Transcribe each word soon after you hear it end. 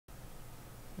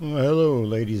Well, hello,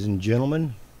 ladies and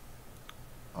gentlemen.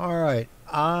 Alright,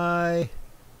 I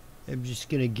am just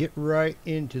going to get right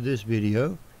into this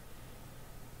video.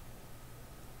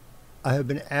 I have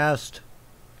been asked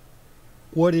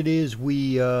what it is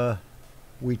we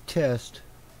test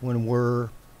when we're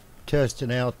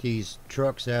testing out these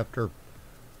trucks after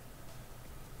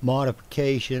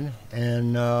modification,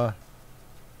 and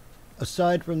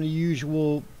aside from the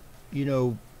usual,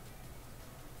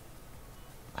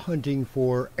 hunting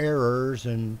for errors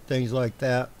and things like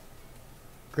that,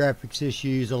 graphics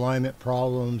issues, alignment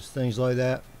problems, things like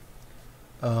that,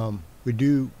 we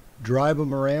do drive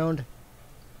them around,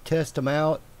 test them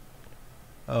out.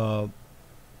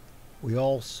 We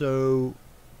also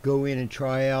go in and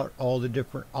try out all the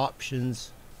different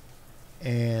options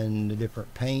and the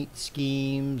different paint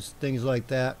schemes, things like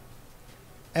that.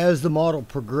 As the model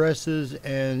progresses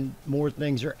and more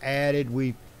things are added,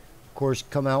 we of course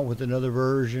come out with another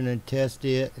version and test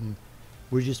it, and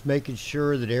we're just making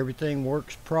sure that everything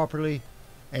works properly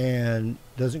and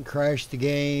doesn't crash the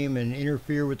game and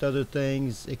interfere with other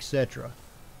things, etc.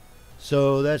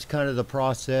 So that's kind of the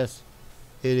process.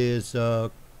 It is a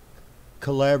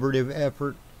collaborative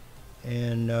effort,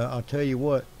 and I'll tell you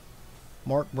what,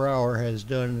 Mark Brower has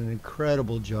done an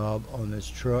incredible job on this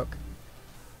truck.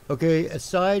 Okay,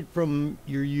 aside from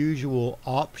your usual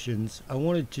options, I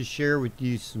wanted to share with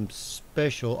you some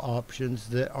special options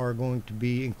that are going to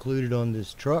be included on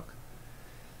this truck.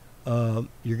 You're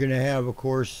going to have, of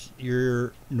course,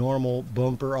 your normal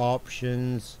bumper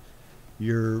options,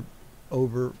 your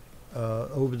over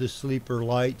the sleeper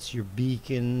lights, your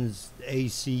beacons,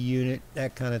 AC unit,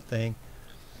 that kind of thing.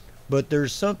 But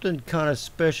there's something kind of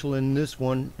special in this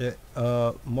one that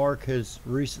Mark has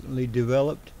recently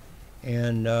developed,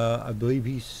 and I believe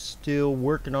he's still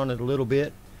working on it a little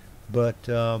bit. But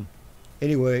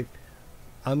anyway,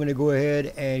 I'm going to go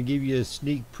ahead and give you a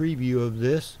sneak preview of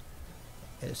this,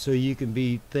 so you can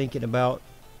be thinking about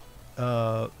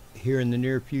here in the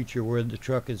near future, where the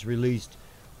truck is released,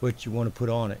 what you want to put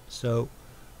on it. So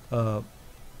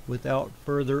without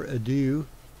further ado,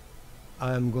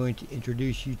 I'm going to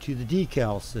introduce you to the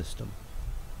decal system.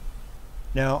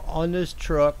 Now, on this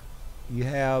truck, you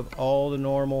have all the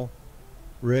normal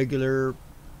regular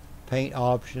paint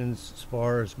options as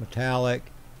far as metallic,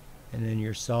 and then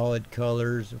your solid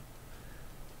colors,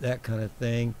 that kind of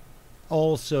thing.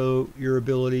 Also, your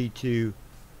ability to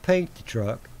paint the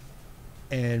truck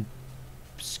and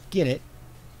skin it,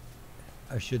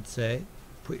 I should say,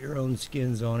 put your own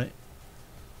skins on it.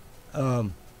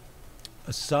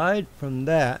 Aside from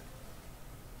that,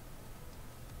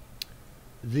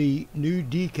 the new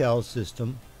decal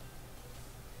system,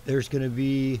 there's going to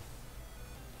be,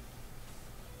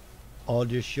 I'll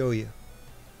just show you.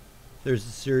 There's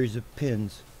a series of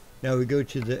pins. Now we go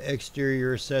to the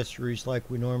exterior accessories like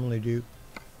we normally do.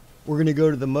 We're going to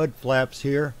go to the mud flaps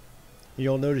here.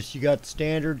 You'll notice you got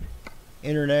standard,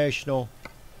 international,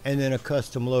 and then a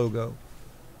custom logo.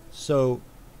 So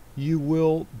you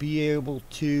will be able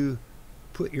to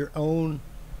put your own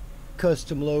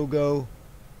custom logo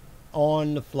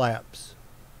on the flaps.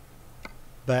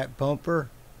 Back bumper,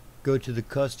 go to the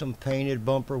custom painted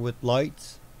bumper with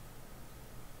lights,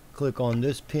 click on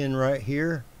this pin right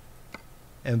here,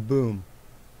 and boom,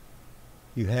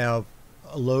 you have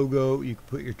a logo. You can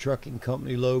put your trucking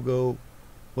company logo,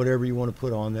 whatever you want to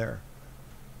put on there.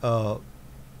 Fully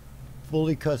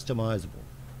customizable.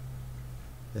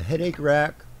 The headache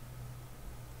rack,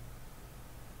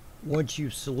 once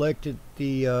you've selected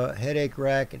the headache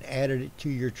rack and added it to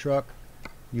your truck,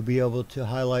 you'll be able to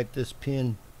highlight this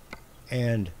pin,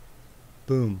 and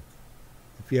boom,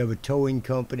 if you have a towing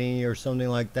company or something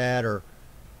like that, or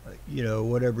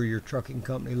whatever your trucking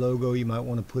company logo, you might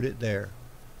want to put it there.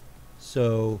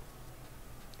 So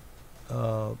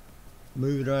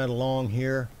moving right along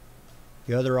here,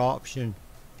 the other option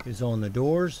is on the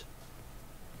doors,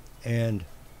 and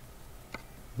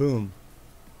boom,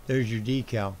 there's your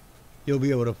decal. You'll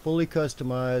be able to fully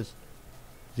customize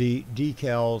the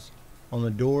decals on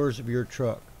the doors of your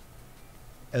truck,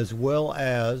 as well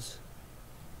as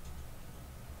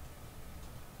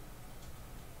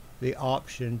the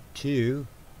option to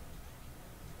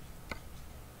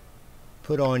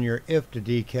put on your IFTA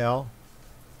decal.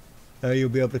 Now you'll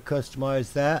be able to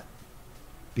customize that,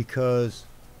 because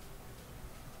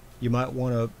you might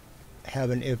want to have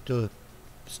an IFTA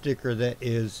sticker that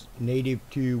is native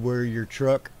to where your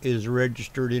truck is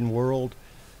registered in world,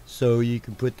 so you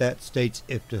can put that state's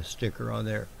IFTA sticker on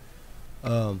there.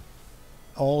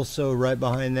 Also, right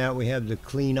behind that, we have the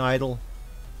Clean Idle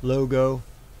logo,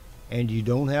 and you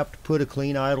don't have to put a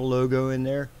Clean Idle logo in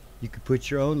there. You can put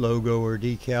your own logo or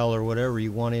decal or whatever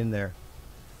you want in there.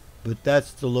 but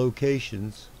that's the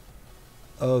locations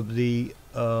of the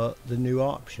new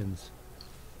options.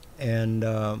 And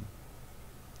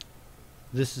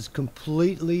this is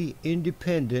completely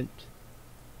independent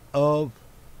of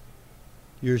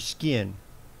your skin.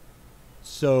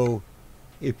 So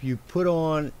if you put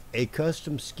on a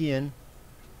custom skin,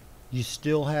 you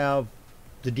still have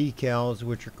the decals,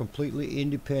 which are completely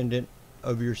independent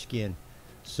of your skin.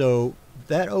 So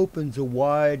that opens a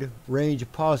wide range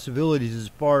of possibilities as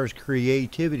far as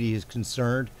creativity is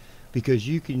concerned, because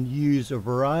you can use a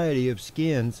variety of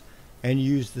skins and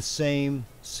use the same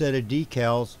set of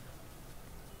decals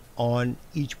on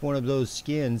each one of those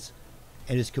skins,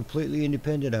 and it's completely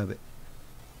independent of it.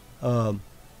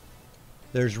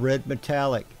 There's red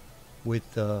metallic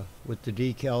with the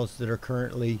decals that are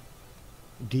currently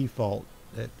default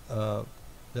that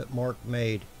Mark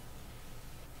made,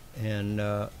 and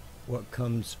what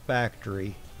comes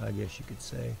factory, I guess you could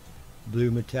say.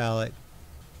 Blue metallic.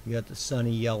 You got the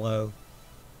sunny yellow.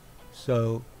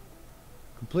 So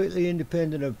completely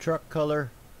independent of truck color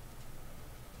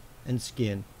and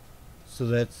skin. So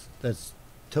that's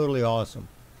totally awesome.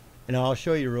 And I'll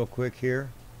show you real quick here.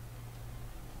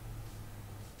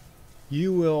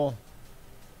 You will,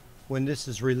 when this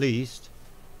is released,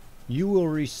 you will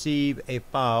receive a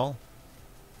file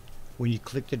when you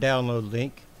click the download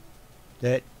link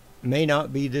that may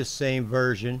not be this same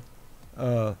version,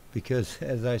 because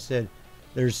as I said,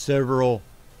 there's several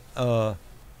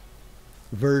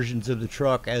versions of the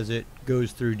truck as it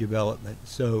goes through development.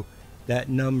 So that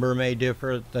number may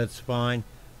differ. That's fine.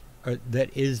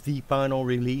 That is the final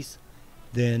release.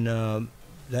 Then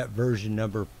that version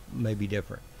number may be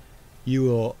different. You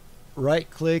will right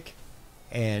click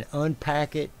and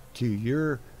unpack it to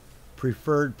your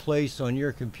preferred place on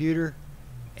your computer,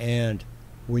 and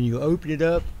when you open it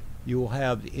up, you will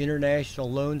have the International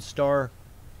Lonestar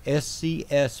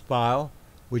SCS file,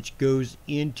 which goes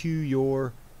into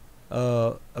your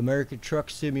American Truck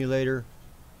Simulator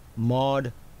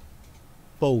mod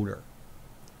folder.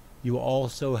 You will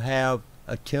also have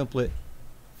a template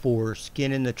for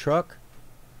skinning the truck,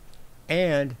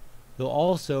 and you'll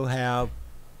also have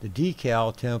the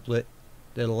decal template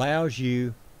that allows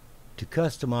you to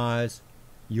customize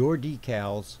your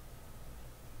decals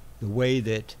the way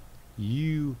that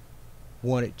you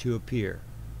want it to appear.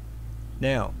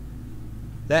 Now,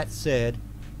 that said,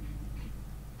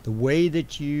 the way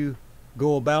that you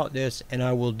go about this, and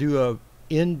I will do a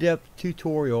in-depth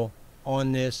tutorial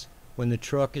on this when the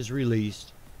truck is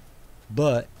released,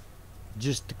 but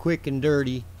just the quick and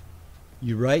dirty,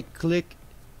 you right click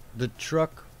the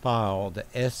truck file, the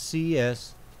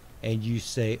SCS, and you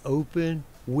say open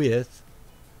with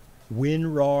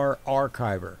WinRAR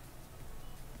Archiver.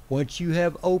 Once you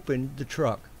have opened the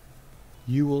truck,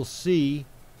 you will see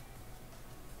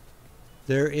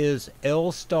there is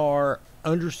L*_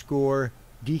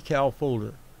 decal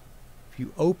folder. If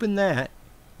you open that,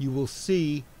 you will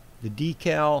see the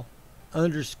decal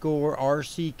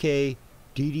 _RCK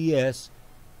DDS.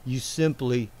 You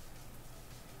simply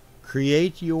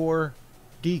create your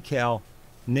decal,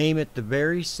 name it the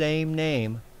very same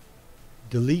name,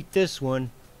 delete this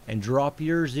one, and drop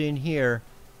yours in here,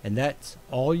 and that's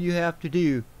all you have to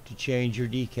do to change your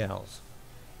decals.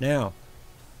 Now,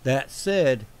 that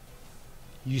said,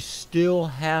 you still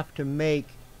have to make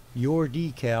your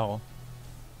decal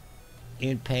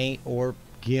in Paint or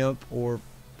GIMP or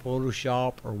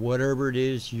Photoshop or whatever it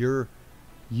is you're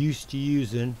used to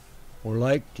using or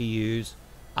like to use.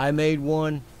 I made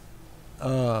one.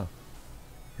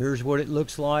 Here's what it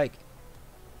looks like,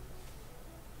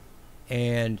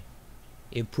 and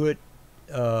it put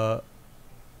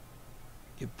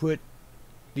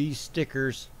these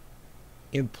stickers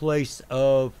in place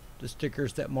of the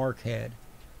stickers that Mark had.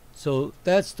 So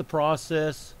that's the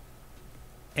process,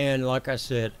 and like I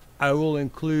said, I will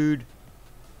include,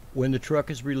 when the truck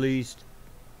is released,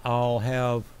 I'll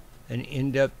have an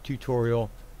in-depth tutorial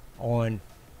on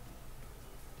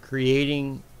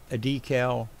creating a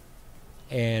decal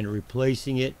and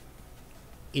replacing it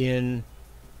in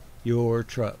your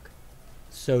truck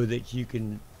so that you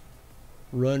can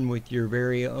run with your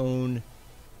very own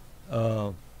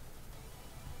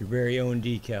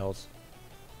decals.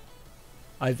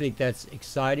 I think that's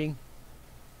exciting.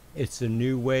 It's a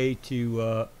new way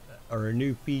to or a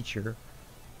new feature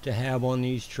to have on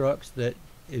these trucks that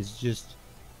is just,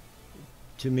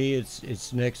 to me,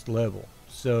 it's next level.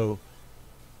 So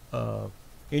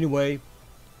anyway,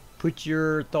 put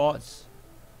your thoughts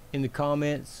in the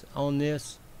comments on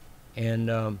this,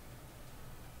 and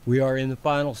we are in the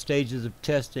final stages of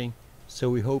testing, so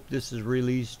we hope this is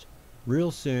released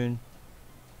real soon.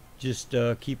 Just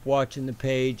keep watching the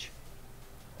page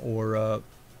or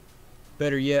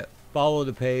better yet, follow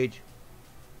the page,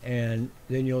 and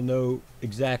then you'll know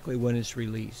exactly when it's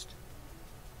released.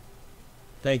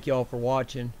 Thank you all for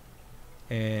watching,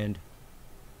 and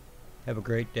have a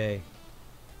great day.